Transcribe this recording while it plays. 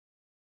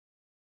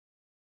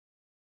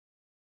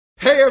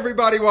Hey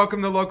everybody,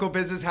 welcome to Local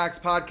Business Hacks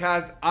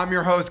Podcast. I'm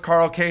your host,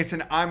 Carl Case,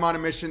 and I'm on a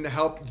mission to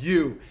help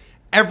you.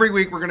 Every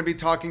week, we're going to be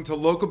talking to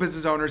local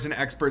business owners and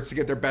experts to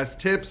get their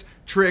best tips,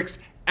 tricks,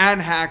 and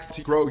hacks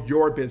to grow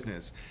your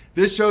business.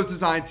 This show is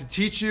designed to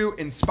teach you,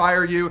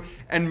 inspire you,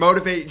 and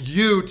motivate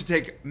you to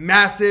take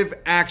massive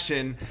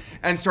action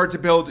and start to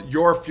build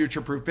your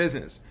future-proof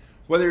business.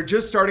 Whether you're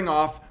just starting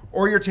off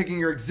or you're taking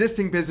your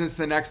existing business to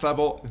the next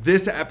level,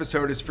 this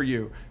episode is for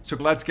you. So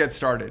let's get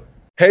started.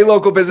 Hey,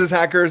 local business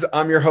hackers.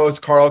 I'm your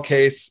host, Carl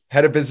Case,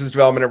 head of business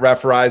development at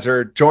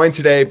Referrizer, joined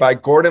today by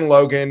Gordon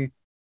Logan,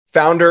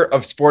 founder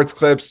of Sports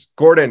Clips.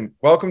 Gordon,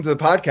 welcome to the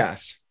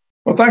podcast.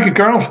 Well, thank you,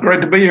 Carl. It's great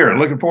to be here.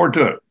 Looking forward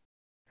to it.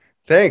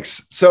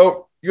 Thanks.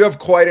 So you have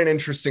quite an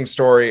interesting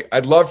story.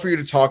 I'd love for you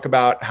to talk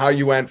about how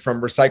you went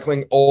from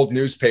recycling old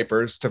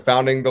newspapers to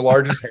founding the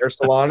largest hair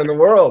salon in the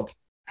world.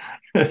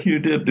 You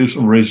did do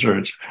some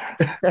research.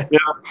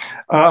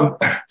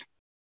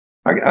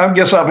 I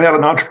guess I've had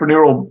an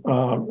entrepreneurial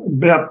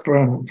bent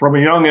from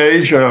a young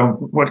age.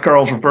 What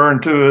Carl's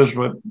referring to is,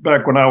 but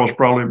back when I was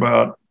probably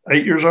about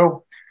 8 years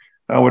old,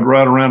 I would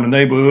ride around the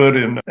neighborhood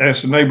and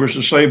ask the neighbors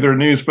to save their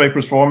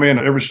newspapers for me. And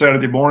every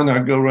Saturday morning,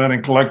 I'd go around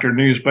and collect their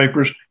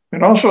newspapers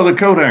and also the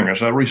coat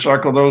hangers. I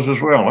recycled those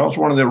as well. I was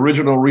one of the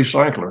original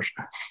recyclers.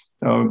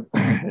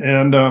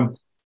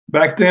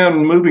 Back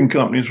then, moving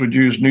companies would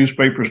use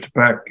newspapers to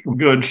pack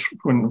goods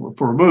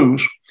for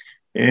moves.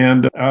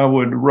 And I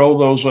would roll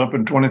those up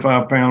in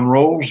 25-pound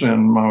rolls,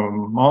 and my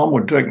mom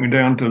would take me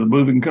down to the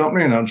moving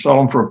company, and I'd sell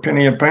them for a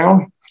penny a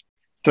pound,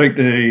 take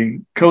the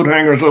coat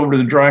hangers over to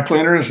the dry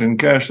cleaners and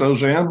cash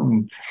those in.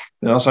 And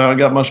that's how I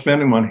got my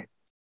spending money.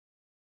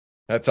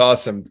 That's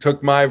awesome.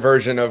 Took my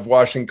version of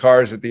washing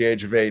cars at the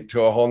age of 8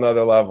 to a whole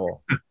nother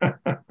level.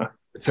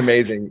 It's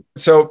amazing.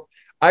 So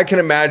I can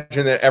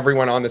imagine that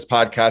everyone on this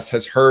podcast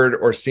has heard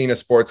or seen a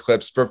Sports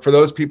Clips, but for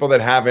those people that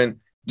haven't,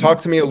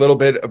 talk to me a little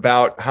bit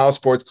about how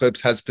Sports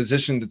Clips has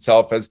positioned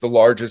itself as the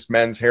largest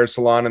men's hair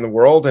salon in the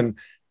world, and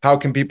how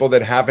can people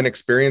that haven't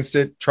experienced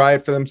it try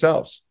it for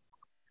themselves?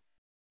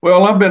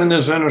 Well, I've been in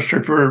this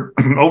industry for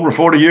over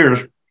 40 years.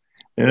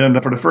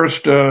 And for the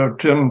first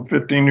 10,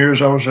 15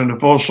 years, I was in the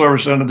full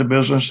service end of the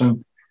business.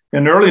 And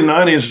in the early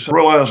 90s, I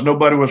realized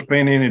nobody was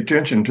paying any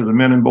attention to the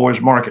men and boys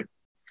market.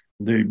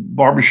 The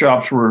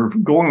barbershops were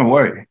going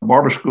away.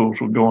 Barber schools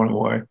were going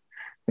away.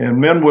 And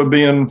men were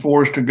being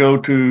forced to go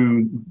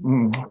to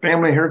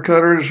family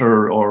haircutters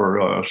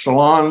or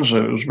salons.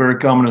 It was very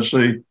common to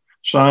see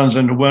signs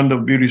in the window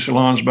of beauty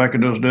salons back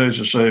in those days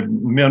that say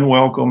men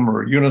welcome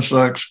or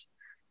unisex.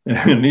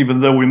 And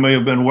even though we may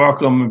have been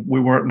welcome,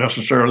 we weren't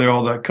necessarily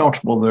all that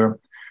comfortable there.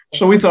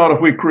 So we thought if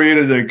we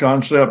created a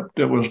concept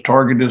that was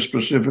targeted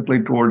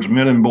specifically towards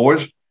men and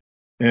boys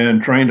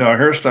and trained our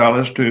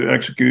hairstylists to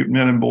execute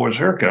men and boys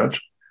haircuts,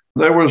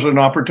 there was an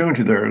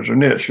opportunity there as a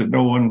niche that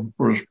no one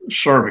was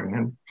serving.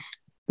 And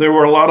there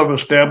were a lot of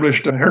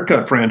established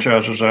haircut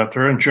franchises out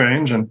there and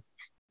chains. And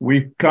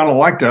we kind of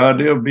liked the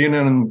idea of being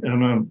in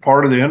a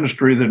part of the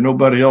industry that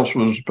nobody else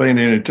was paying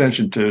any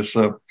attention to.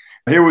 So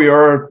here we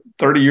are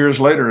 30 years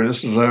later.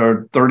 This is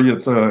our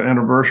 30th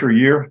anniversary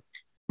year.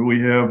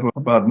 We have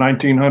about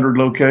 1,900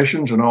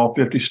 locations in all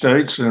 50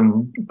 states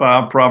and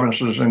 5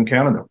 provinces in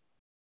Canada.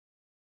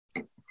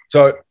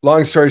 So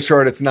long story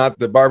short, it's not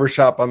the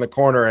barbershop on the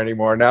corner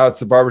anymore. Now it's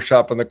the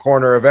barbershop on the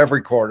corner of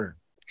every corner.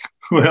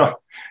 Well,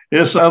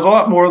 it's a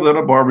lot more than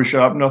a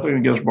barbershop. Nothing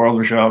against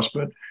barbershops,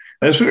 but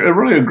it's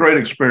really a great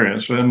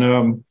experience.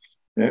 And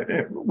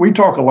we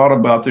talk a lot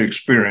about the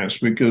experience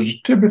because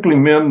typically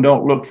men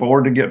don't look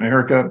forward to getting a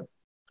haircut.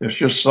 It's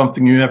just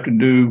something you have to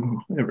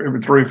do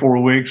every 3 or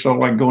 4 weeks. So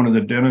like going to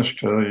the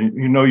dentist,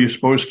 you know you're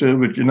supposed to,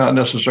 but you're not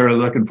necessarily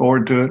looking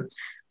forward to it.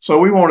 So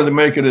we wanted to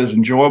make it as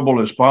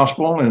enjoyable as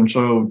possible. And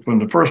so from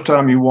the first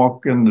time you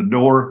walk in the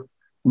door,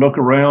 look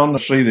around,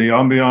 see the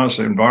ambiance,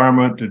 the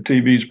environment, the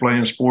TVs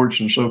playing sports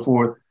and so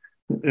forth.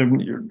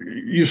 And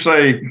you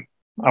say,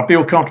 I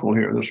feel comfortable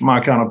here. This is my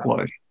kind of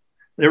place.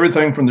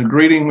 Everything from the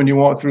greeting when you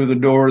walk through the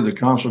door, the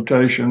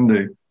consultation,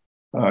 the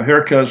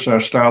haircuts, our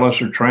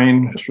stylists are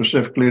trained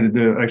specifically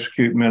to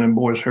execute men and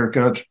boys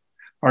haircuts.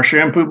 Our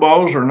shampoo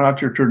bowls are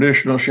not your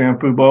traditional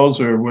shampoo bowls.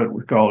 They're what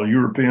we call a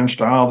European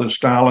style. The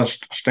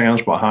stylist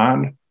stands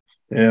behind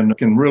and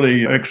can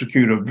really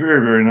execute a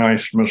very, very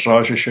nice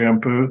massage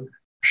shampoo.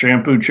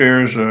 Shampoo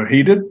chairs are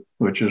heated,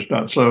 which is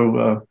not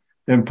so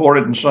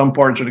important in some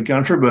parts of the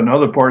country, but in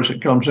other parts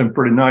it comes in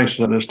pretty nice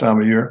at this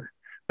time of year.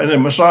 And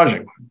then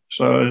massaging.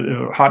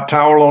 So hot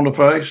towel on the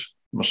face,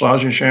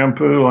 massaging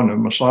shampoo on a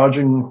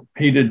massaging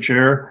heated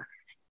chair.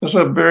 It's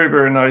a very,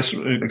 very nice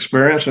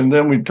experience. And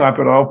then we top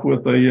it off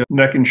with a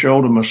neck and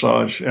shoulder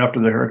massage after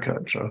the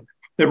haircut. So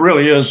it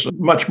really is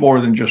much more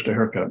than just a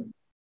haircut.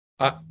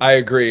 I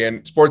agree.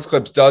 And Sports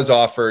Clips does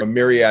offer a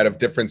myriad of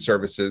different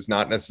services,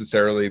 not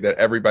necessarily that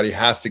everybody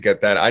has to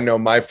get that. I know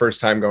my first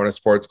time going to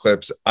Sports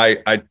Clips,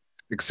 I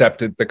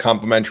accepted the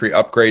complimentary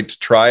upgrade to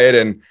try it.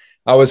 And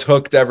I was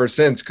hooked ever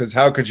since, because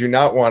how could you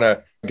not want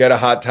to get a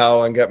hot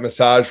towel and get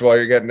massaged while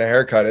you're getting a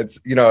haircut?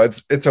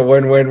 It's a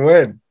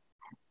win-win-win.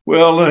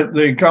 Well,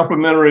 the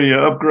complimentary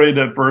upgrade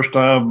that first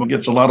time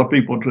gets a lot of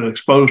people to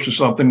expose to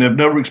something they've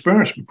never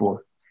experienced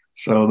before.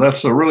 So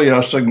that's really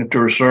our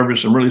signature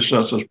service and really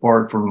sets us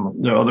apart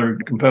from the other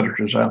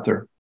competitors out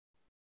there.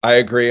 I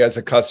agree as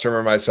a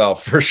customer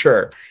myself, for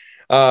sure.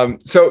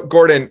 So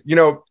Gordon,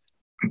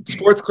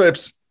 Sports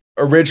Clips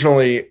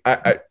originally,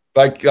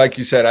 like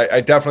you said,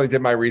 I definitely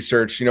did my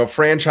research.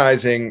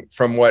 Franchising,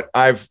 from what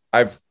I've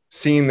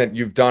seen that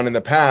you've done in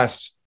the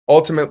past,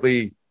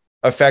 ultimately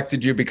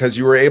affected you because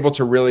you were able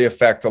to really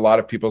affect a lot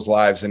of people's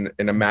lives in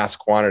a mass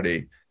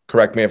quantity.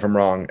 Correct me if I'm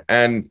wrong.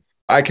 And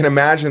I can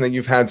imagine that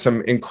you've had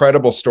some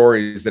incredible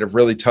stories that have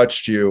really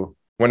touched you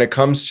when it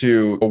comes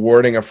to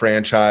awarding a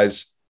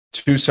franchise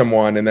to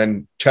someone and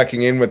then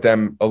checking in with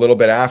them a little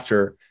bit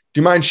after.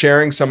 Do you mind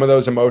sharing some of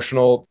those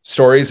emotional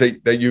stories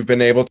that you've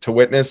been able to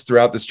witness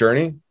throughout this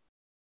journey?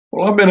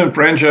 Well, I've been in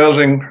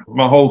franchising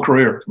my whole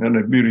career in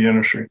the beauty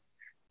industry.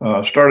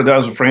 Started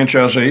out as a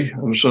franchisee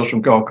of a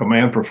system called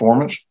Command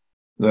Performance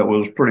that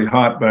was pretty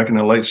hot back in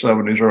the late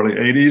 70s, early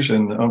 80s,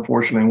 and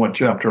unfortunately went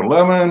Chapter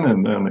 11,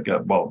 and then it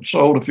got bought and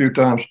sold a few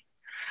times.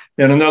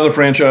 And another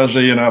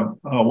franchisee, and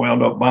I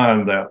wound up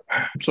buying that.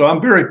 So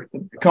I'm very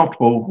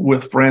comfortable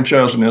with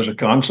franchising as a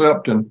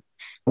concept. And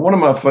one of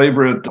my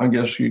favorite, I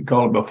guess you'd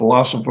call it a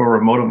philosopher or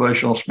a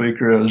motivational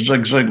speaker, is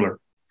Zig Ziglar.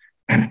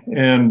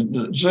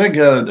 And Zig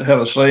had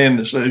a saying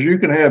that says, you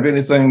can have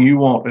anything you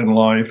want in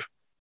life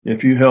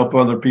if you help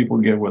other people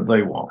get what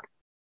they want.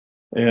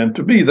 And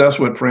to me, that's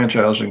what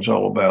franchising is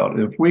all about.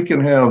 If we can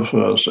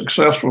have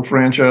successful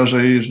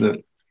franchisees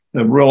that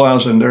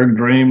realizing their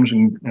dreams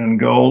and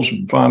goals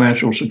and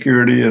financial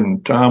security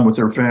and time with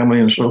their family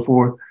and so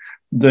forth,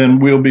 then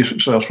we'll be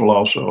successful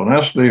also. And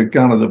that's the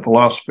kind of the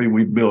philosophy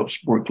we built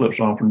Sport Clips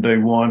on from day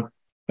one.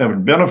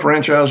 Having been a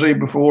franchisee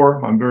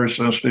before, I'm very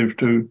sensitive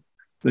to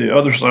the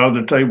other side of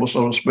the table,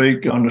 so to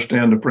speak,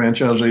 understand the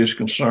franchisee's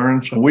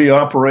concerns. So we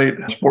operate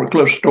Sport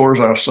Clips stores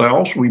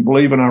ourselves. We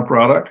believe in our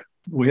product.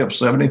 We have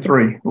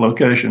 73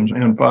 locations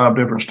in 5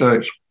 different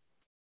states.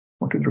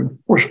 1, 2,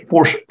 3,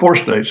 4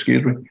 states,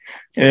 excuse me.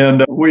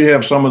 And we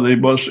have some of the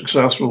most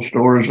successful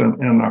stores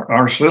in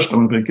our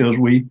system because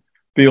we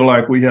feel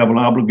like we have an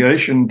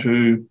obligation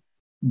to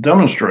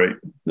demonstrate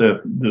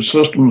that the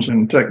systems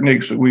and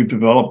techniques that we've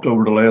developed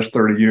over the last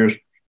 30 years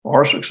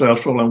are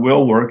successful and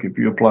will work if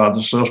you apply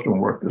the system,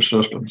 work the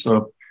system.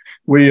 So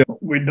we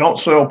don't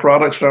sell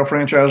products to our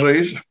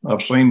franchisees.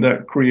 I've seen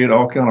that create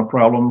all kind of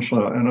problems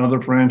in other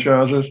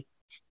franchises.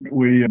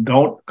 We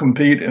don't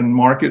compete in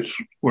markets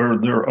where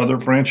there are other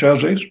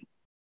franchisees.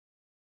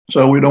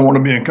 So we don't want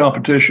to be in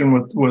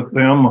competition with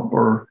them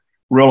for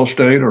real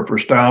estate or for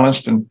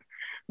stylists. And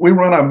we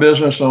run our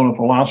business on a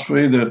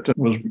philosophy that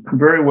was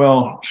very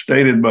well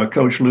stated by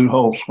Coach Lou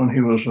Holtz when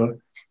he was a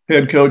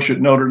head coach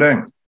at Notre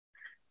Dame.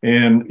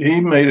 And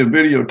he made a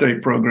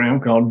videotape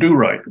program called Do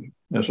Right.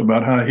 That's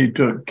about how he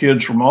took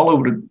kids from all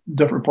over the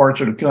different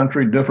parts of the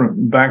country,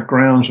 different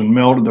backgrounds, and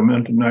melded them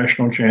into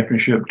national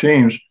championship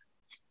teams.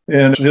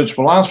 And his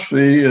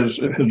philosophy is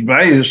his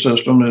value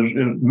system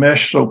is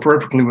meshed so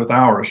perfectly with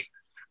ours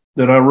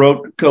that I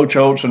wrote Coach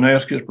Holtz and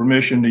asked his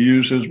permission to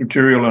use his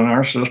material in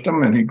our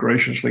system, and he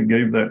graciously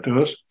gave that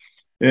to us.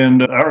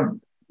 And our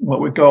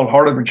what we call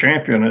Heart of a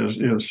Champion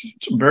is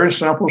very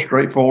simple,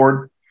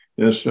 straightforward.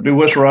 Is do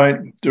what's right,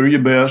 do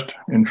your best,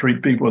 and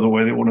treat people the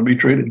way they want to be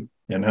treated.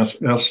 And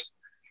that's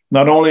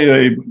not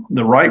only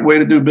the right way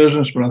to do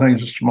business, but I think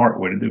it's a smart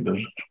way to do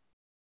business.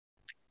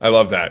 I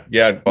love that.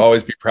 Yeah,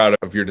 always be proud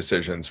of your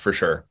decisions for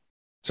sure.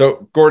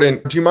 So,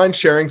 Gordon, do you mind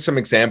sharing some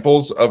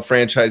examples of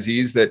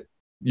franchisees that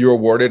you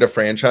awarded a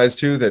franchise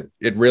to that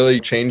it really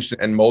changed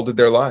and molded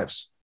their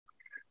lives?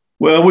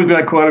 Well, we've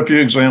got quite a few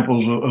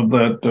examples of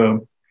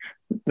that.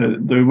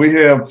 We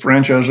have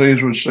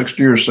franchisees with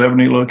 60 or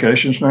 70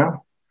 locations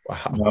now.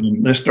 Wow.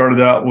 They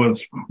started out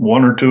with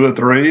 1 or 2 or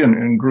 3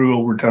 and grew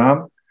over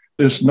time.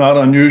 It's not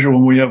unusual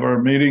when we have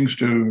our meetings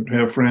to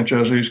have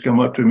franchisees come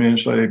up to me and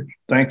say,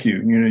 thank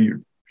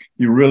you.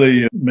 You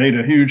really made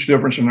a huge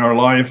difference in our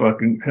life. I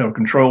can have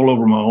control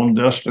over my own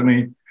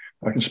destiny.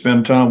 I can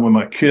spend time with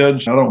my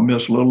kids. I don't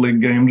miss Little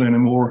League games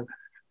anymore.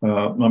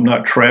 I'm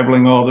not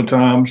traveling all the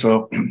time.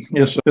 So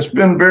it's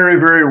been very,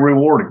 very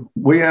rewarding.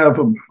 We have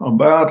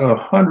about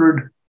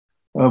 100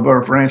 of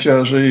our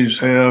franchisees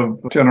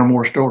have 10 or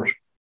more stores.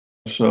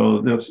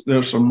 So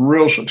there's some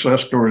real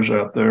success stories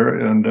out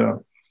there,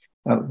 and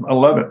I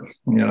love it.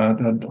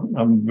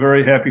 I'm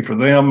very happy for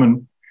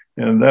them,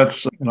 and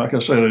that's, like I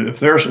said,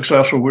 if they're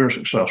successful, we're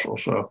successful.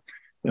 So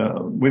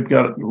we've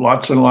got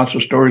lots and lots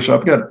of stories. So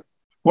I've got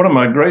one of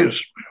my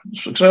greatest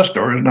success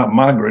stories, not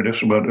my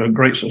greatest, but a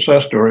great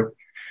success story,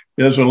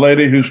 is a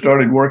lady who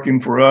started working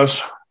for us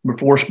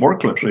before Sport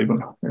Clips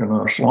even in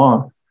our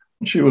salon.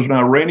 She was an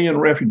Iranian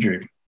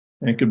refugee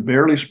and could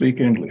barely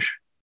speak English.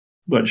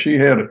 But she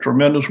had a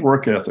tremendous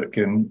work ethic,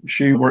 and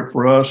she worked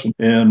for us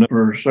and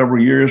for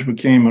several years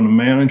became a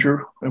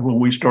manager. And when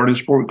we started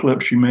Sport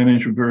Clips, she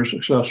managed a very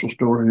successful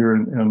store here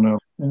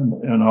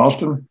in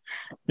Austin.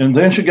 And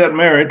then she got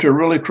married to a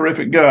really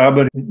terrific guy,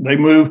 but they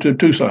moved to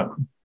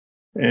Tucson.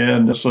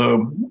 And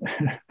so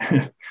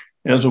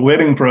as a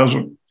wedding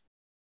present,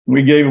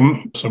 we gave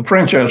him some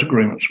franchise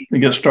agreements to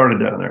get started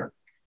down there.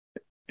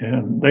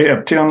 And they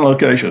have 10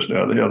 locations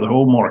now. They have the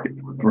whole market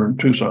for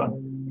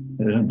Tucson.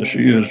 And she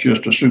is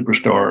just a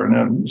superstar. And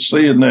I'm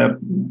seeing that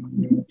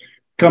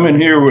coming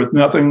here with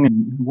nothing,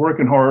 and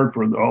working hard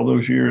for all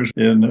those years,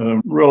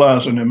 and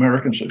realizing the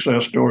American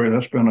success story,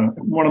 that's been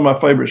one of my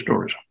favorite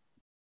stories.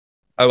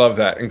 I love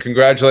that. And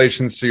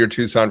congratulations to your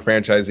Tucson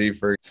franchisee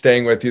for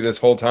staying with you this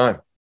whole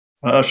time.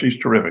 She's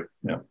terrific.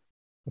 Yeah.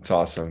 That's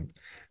awesome.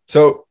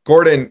 So,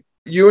 Gordon,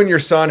 you and your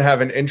son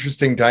have an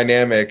interesting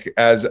dynamic,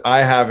 as I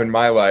have in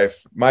my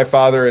life. My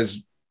father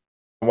is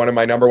one of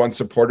my number one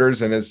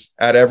supporters and is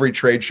at every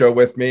trade show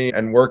with me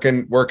and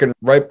working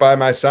right by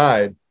my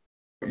side.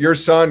 Your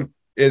son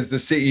is the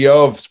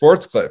CEO of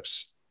Sports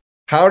Clips.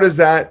 How does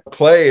that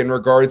play in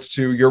regards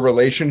to your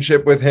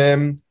relationship with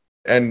him?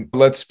 And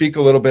let's speak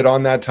a little bit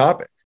on that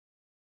topic.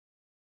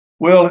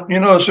 Well,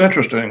 it's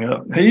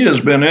interesting. He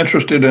has been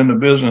interested in the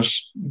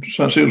business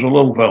since he was a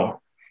little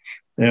fellow.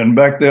 And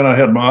back then I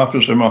had my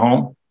office in my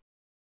home.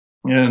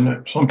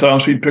 And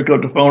sometimes he'd pick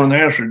up the phone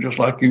and answer just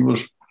like he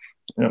was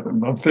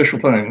an official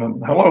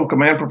thing. Hello,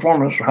 Command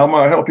Performance. How may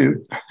I help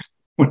you?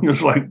 When he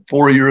was like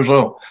 4 years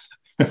old.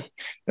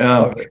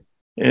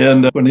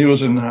 And when he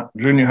was in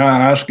junior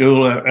high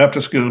school, after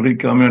school, he'd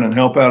come in and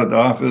help out at the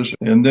office.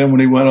 And then when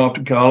he went off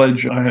to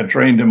college, I had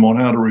trained him on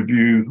how to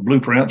review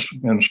blueprints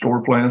and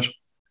store plans.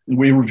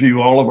 We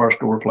review all of our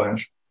store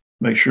plans,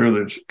 make sure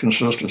there's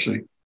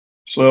consistency.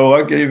 So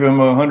I gave him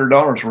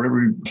 $100 for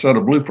every set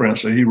of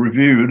blueprints that he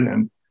reviewed.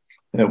 And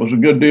it was a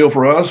good deal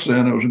for us,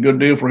 and it was a good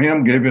deal for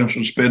him. Gave him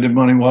some spending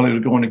money while he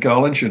was going to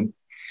college. And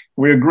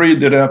we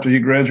agreed that after he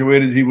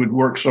graduated, he would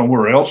work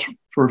somewhere else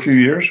for a few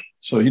years.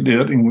 So he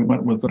did, and we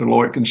went with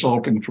Deloitte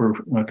Consulting for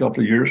a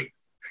couple of years.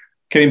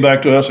 Came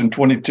back to us in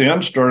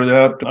 2010, started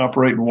out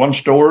operating one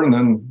store, and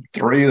then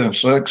 3, then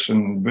 6,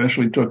 and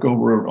eventually took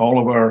over all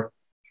of our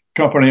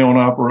company-owned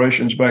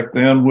operations back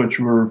then, which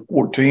were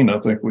 14, I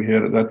think we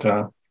had at that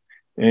time.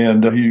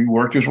 And he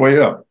worked his way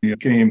up. He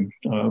became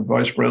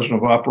vice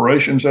president of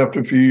operations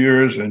after a few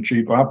years, and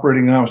chief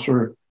operating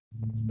officer,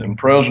 and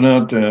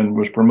president, and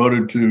was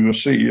promoted to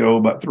CEO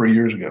about 3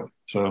 years ago.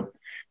 So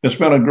it's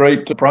been a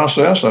great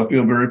process. I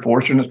feel very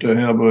fortunate to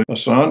have a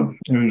son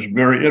who's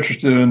very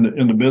interested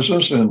in the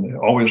business and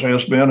always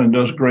has been, and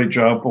does a great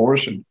job for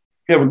us. And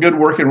we have a good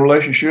working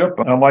relationship.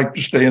 I like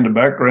to stay in the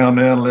background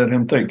now and let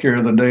him take care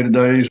of the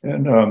day-to-days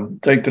and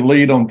take the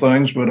lead on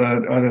things, but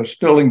I'm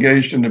still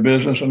engaged in the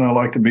business, and I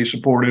like to be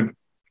supportive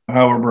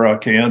however I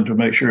can to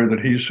make sure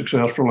that he's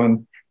successful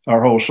and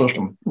our whole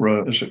system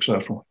is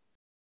successful.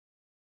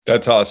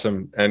 That's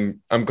awesome.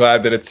 And I'm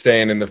glad that it's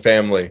staying in the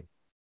family.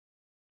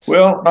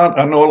 Well,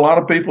 I know a lot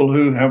of people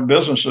who have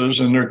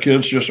businesses and their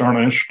kids just aren't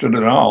interested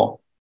at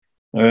all.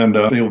 And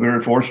I feel very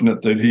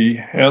fortunate that he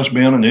has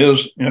been and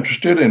is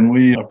interested, and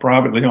we are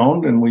privately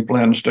owned, and we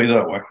plan to stay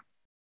that way.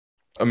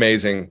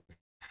 Amazing.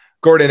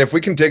 Gordon, if we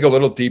can dig a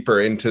little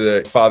deeper into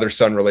the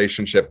father-son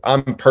relationship,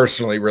 I'm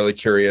personally really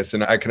curious,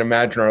 and I can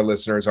imagine our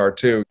listeners are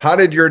too. How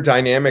did your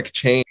dynamic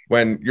change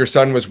when your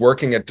son was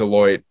working at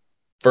Deloitte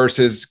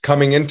versus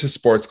coming into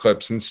Sports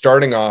Clips and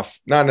starting off,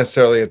 not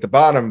necessarily at the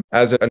bottom,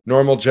 as a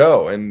normal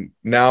Joe, and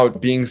now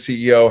being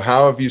CEO?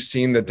 How have you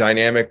seen the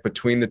dynamic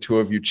between the two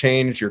of you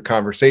change, your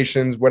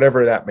conversations,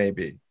 whatever that may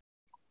be?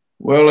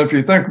 Well, if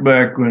you think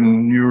back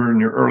when you were in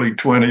your early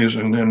 20s,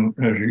 and then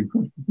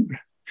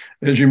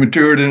as you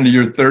matured into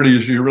your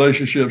 30s, your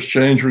relationships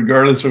change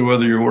regardless of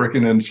whether you're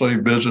working in the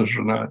same business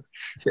or not.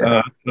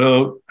 Yeah.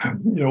 So,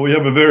 we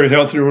have a very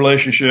healthy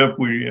relationship.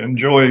 We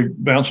enjoy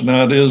bouncing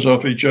ideas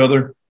off each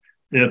other.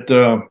 I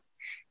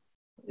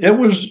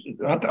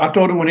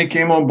told him when he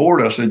came on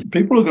board, I said,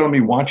 people are going to be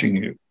watching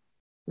you,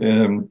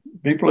 and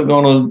people are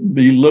going to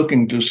be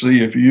looking to see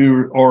if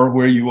you are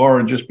where you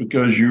are just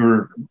because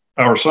you're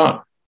our son.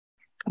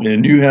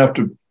 And you have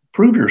to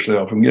prove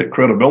yourself and get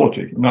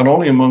credibility, not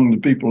only among the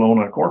people on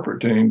our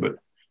corporate team, but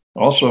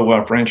also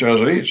our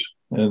franchisees.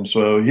 And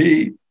so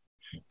he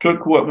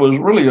took what was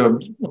really a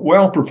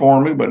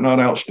well-performing but not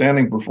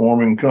outstanding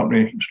performing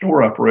company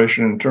store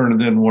operation and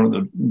turned it into one of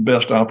the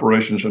best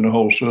operations in the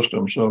whole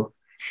system. So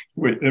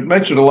it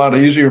makes it a lot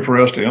easier for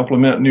us to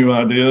implement new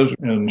ideas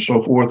and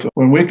so forth.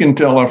 When we can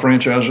tell our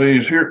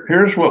franchisees,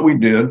 here's what we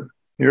did,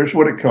 here's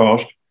what it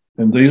cost,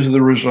 and these are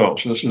the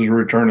results. This is a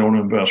return on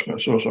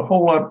investment. So it's a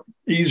whole lot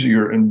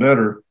easier and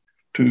better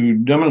to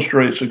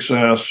demonstrate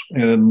success,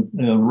 and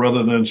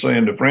rather than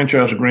saying the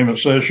franchise agreement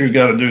says you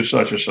got to do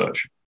such and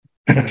such.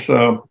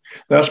 So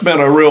that's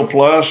been a real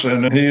plus,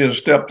 and he has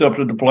stepped up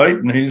to the plate,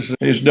 and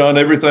he's done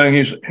everything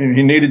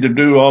he needed to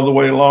do all the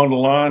way along the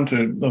line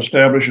to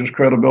establish his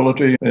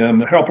credibility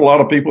and help a lot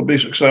of people be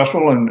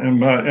successful,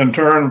 and in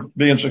turn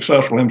being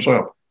successful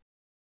himself.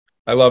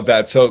 I love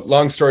that. So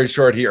long story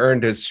short, he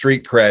earned his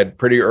street cred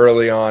pretty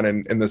early on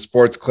in the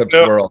Sports Clips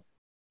world.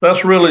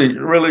 That's really,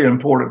 really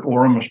important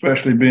for him,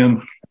 especially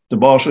being the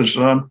boss's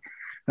son.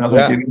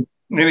 I think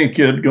any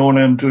kid going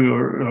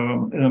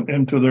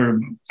into their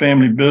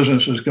family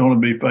business is going to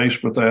be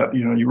faced with that.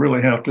 You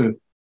really have to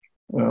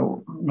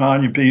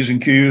mind your P's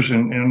and Q's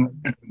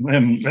and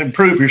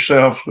improve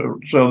yourself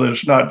so that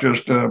it's not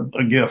just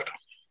a gift.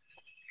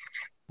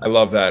 I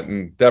love that,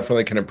 and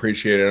definitely can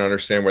appreciate and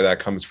understand where that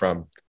comes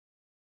from.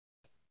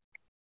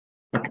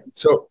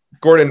 So,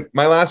 Gordon,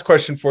 my last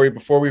question for you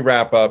before we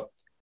wrap up.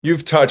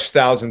 You've touched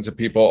thousands of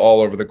people all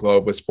over the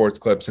globe with Sports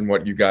Clips and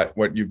what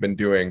you've been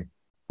doing.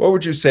 What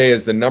would you say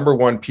is the number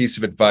one piece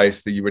of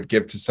advice that you would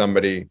give to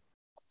somebody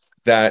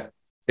that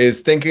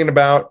is thinking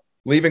about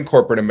leaving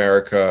corporate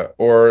America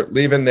or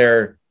leaving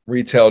their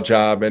retail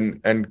job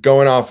and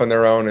going off on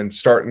their own and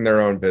starting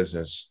their own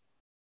business?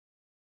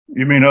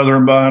 You mean other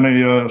than buying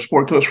a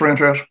Sport Clips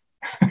franchise?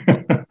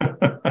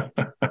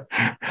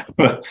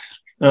 But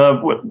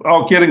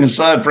all kidding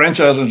aside,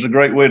 franchising is a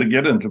great way to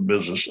get into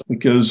business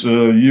because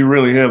you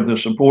really have the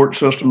support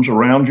systems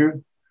around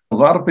you. A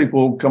lot of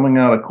people coming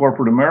out of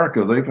corporate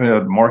America, they've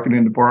had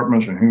marketing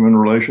departments and human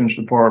relations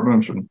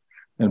departments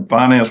and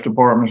finance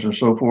departments and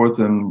so forth.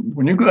 And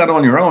when you go out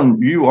on your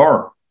own, you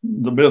are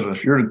the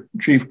business. You're the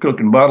chief cook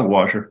and bottle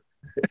washer.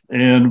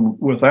 And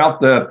without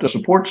that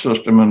support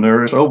system in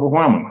there, it's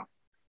overwhelming.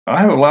 I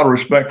have a lot of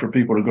respect for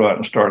people to go out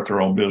and start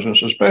their own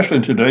business, especially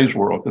in today's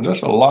world, because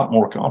it's a lot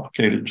more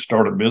complicated to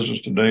start a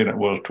business today than it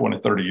was 20,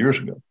 30 years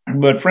ago.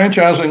 But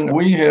franchising,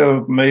 we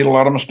have made a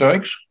lot of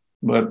mistakes.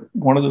 But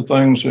one of the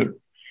things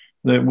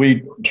that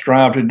we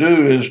strive to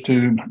do is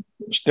to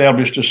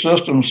establish the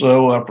system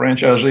so our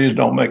franchisees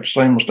don't make the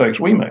same mistakes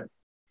we make.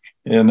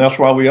 And that's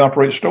why we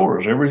operate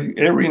stores.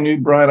 Every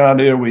new bright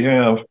idea we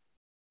have,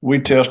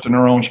 we test in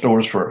our own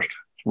stores first.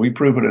 We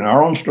prove it in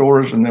our own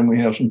stores, and then we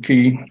have some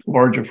key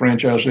larger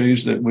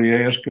franchisees that we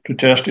ask to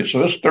test it.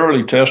 So it's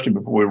thoroughly tested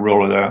before we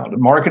roll it out. The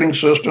marketing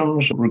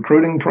systems,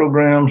 recruiting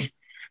programs,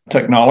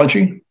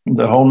 technology,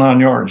 the whole 9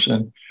 yards.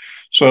 And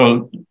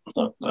so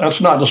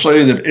that's not to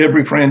say that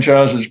every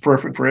franchise is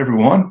perfect for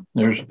everyone.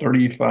 There's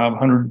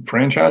 3,500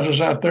 franchises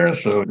out there.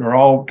 So they're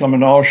all coming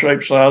in all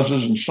shapes,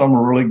 sizes, and some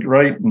are really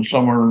great and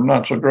some are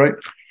not so great.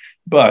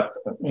 But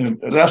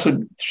that's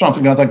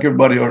something I think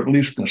everybody ought at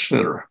least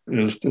consider,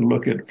 is to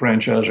look at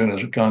franchising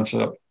as a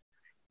concept.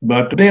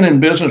 But being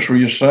in business for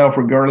yourself,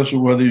 regardless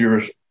of whether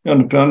you're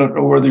independent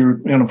or whether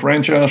you're in a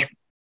franchise,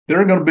 there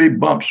are going to be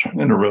bumps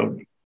in the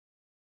road.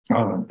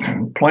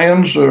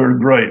 Plans are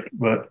great,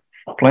 but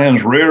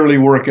plans rarely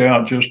work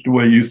out just the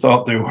way you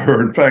thought they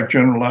were. In fact,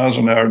 General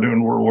Eisenhower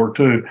during World War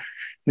II,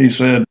 he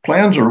said,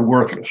 plans are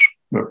worthless,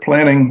 but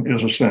planning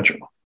is essential.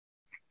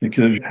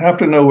 Because you have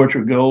to know what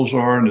your goals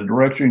are and the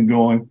direction you're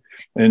going,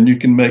 and you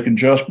can make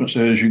adjustments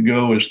as you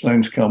go as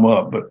things come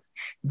up. But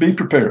be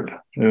prepared.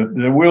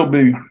 There will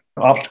be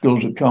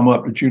obstacles that come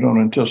up that you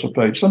don't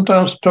anticipate,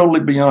 sometimes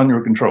totally beyond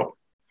your control.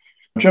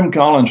 Jim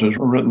Collins has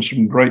written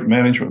some great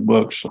management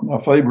books.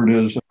 My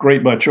favorite is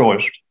Great by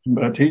Choice.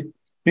 But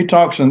he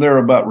talks in there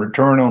about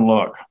return on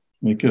luck,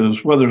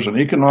 because whether it's an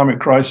economic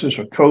crisis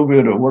or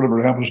COVID or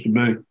whatever it happens to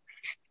be,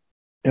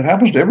 it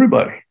happens to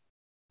everybody.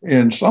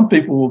 And some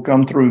people will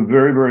come through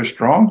very, very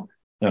strong,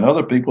 and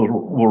other people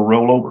will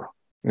roll over.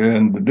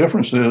 And the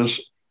difference is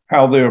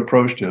how they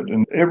approached it.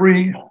 And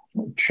every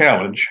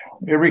challenge,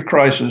 every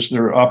crisis,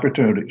 there are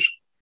opportunities.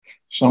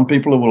 Some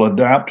people will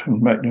adapt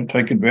and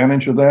take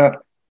advantage of that,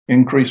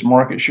 increase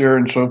market share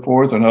and so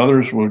forth, and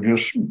others will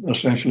just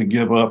essentially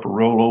give up or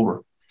roll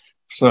over.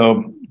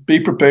 So be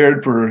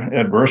prepared for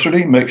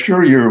adversity. Make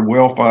sure you're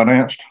well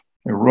financed.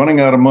 You're running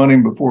out of money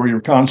before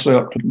your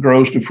concept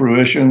grows to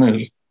fruition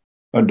is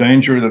a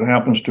danger that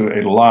happens to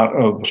a lot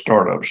of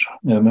startups.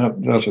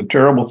 And that's a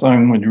terrible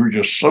thing when you're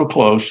just so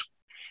close.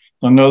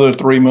 Another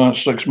 3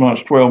 months, 6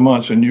 months, 12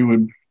 months, and you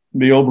would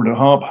be over the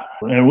hump.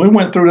 And we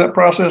went through that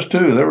process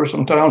too. There were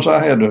some times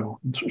I had to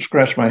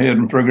scratch my head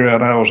and figure out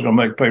how I was going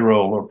to make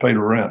payroll or pay the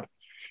rent.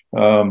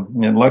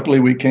 And luckily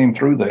we came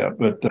through that.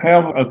 But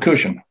have a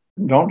cushion.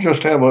 Don't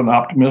just have an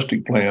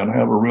optimistic plan.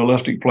 Have a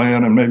realistic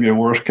plan and maybe a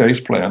worst case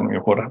plan.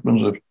 What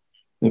happens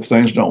if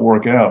things don't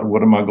work out?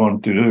 What am I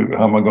going to do?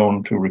 How am I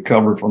going to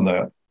recover from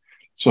that?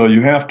 So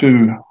you have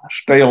to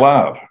stay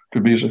alive to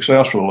be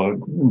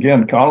successful.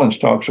 Again, Collins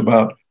talks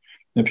about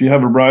if you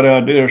have a bright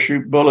idea,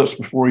 shoot bullets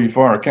before you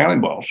fire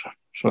cannonballs.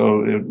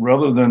 So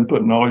rather than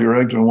putting all your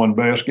eggs in one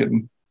basket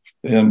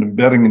and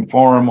betting and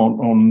farm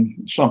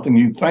on something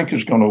you think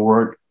is going to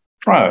work,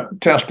 try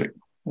it, test it.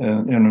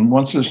 And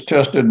once it's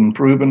tested and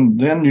proven,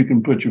 then you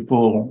can put your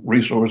full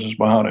resources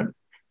behind it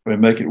and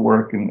make it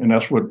work. And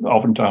that's what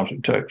oftentimes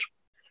it takes.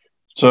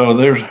 So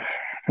there's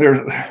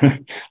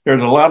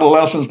a lot of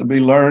lessons to be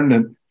learned,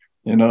 and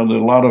there's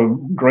a lot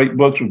of great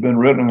books have been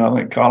written. I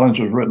think Collins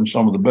has written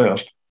some of the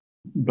best.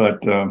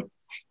 But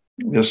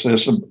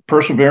it's a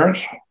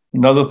perseverance.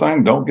 Another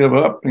thing, don't give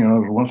up. As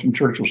Winston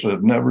Churchill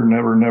said, never,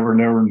 never, never,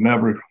 never,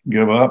 never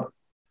give up.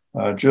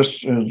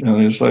 Just as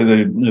they say,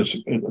 it's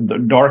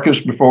the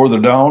darkest before the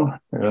dawn,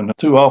 and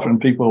too often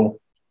people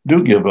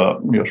do give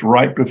up. It's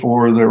right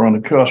before they're on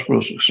the cusp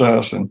of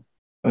success, and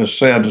it's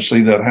sad to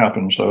see that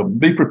happen. So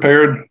be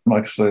prepared.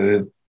 Like I say,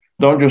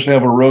 don't just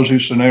have a rosy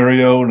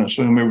scenario and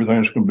assume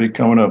everything's going to be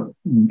coming up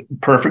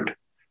perfect.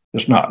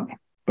 It's not.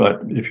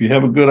 But if you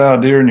have a good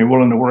idea and you're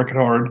willing to work it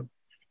hard,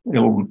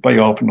 it'll pay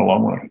off in the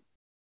long run.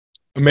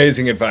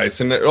 Amazing advice.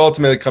 And it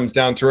ultimately comes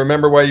down to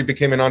remember why you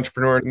became an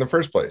entrepreneur in the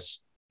first place.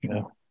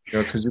 Yeah.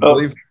 Because you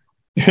believe.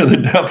 Yeah, the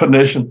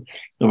definition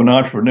of an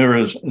entrepreneur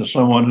is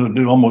someone who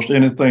do almost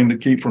anything to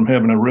keep from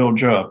having a real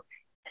job.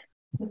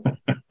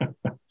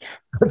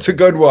 That's a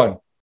good one.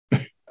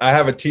 I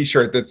have a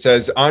t-shirt that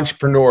says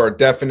entrepreneur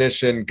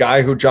definition,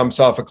 guy who jumps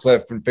off a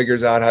cliff and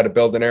figures out how to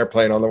build an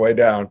airplane on the way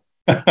down.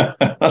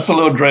 That's a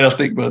little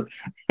drastic, but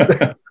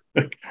good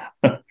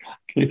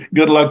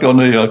luck on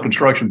the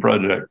construction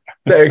project.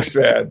 Thanks,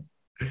 man.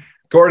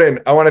 Gordon,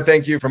 I want to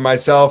thank you from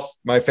myself,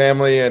 my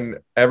family, and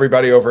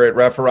everybody over at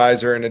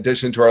Referrizer, in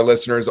addition to our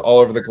listeners all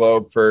over the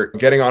globe, for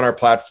getting on our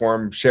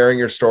platform, sharing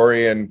your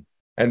story, and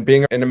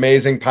being an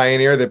amazing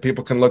pioneer that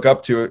people can look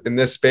up to in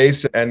this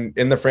space and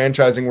in the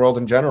franchising world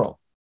in general.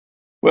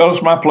 Well,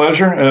 it's my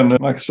pleasure. And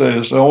like I say,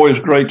 it's always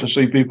great to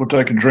see people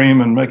take a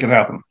dream and make it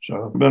happen.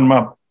 So it's been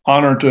my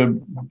honor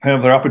to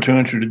have the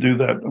opportunity to do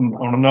that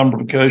on a number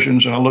of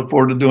occasions, and I look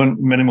forward to doing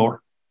many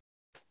more.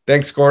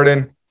 Thanks,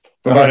 Gordon.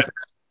 Bye-bye. Right.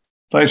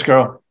 Thanks,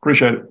 Carl.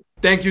 Appreciate it.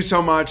 Thank you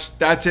so much.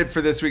 That's it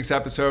for this week's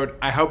episode.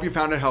 I hope you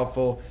found it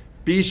helpful.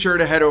 Be sure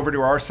to head over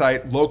to our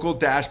site,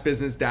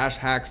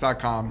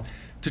 local-business-hacks.com,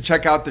 to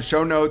check out the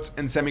show notes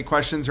and send me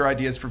questions or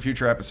ideas for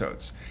future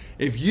episodes.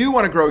 If you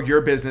want to grow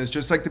your business,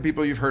 just like the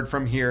people you've heard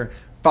from here,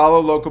 follow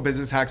Local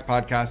Business Hacks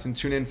Podcast and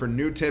tune in for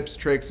new tips,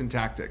 tricks, and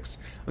tactics.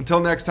 Until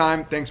next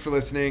time, thanks for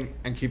listening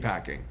and keep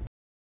hacking.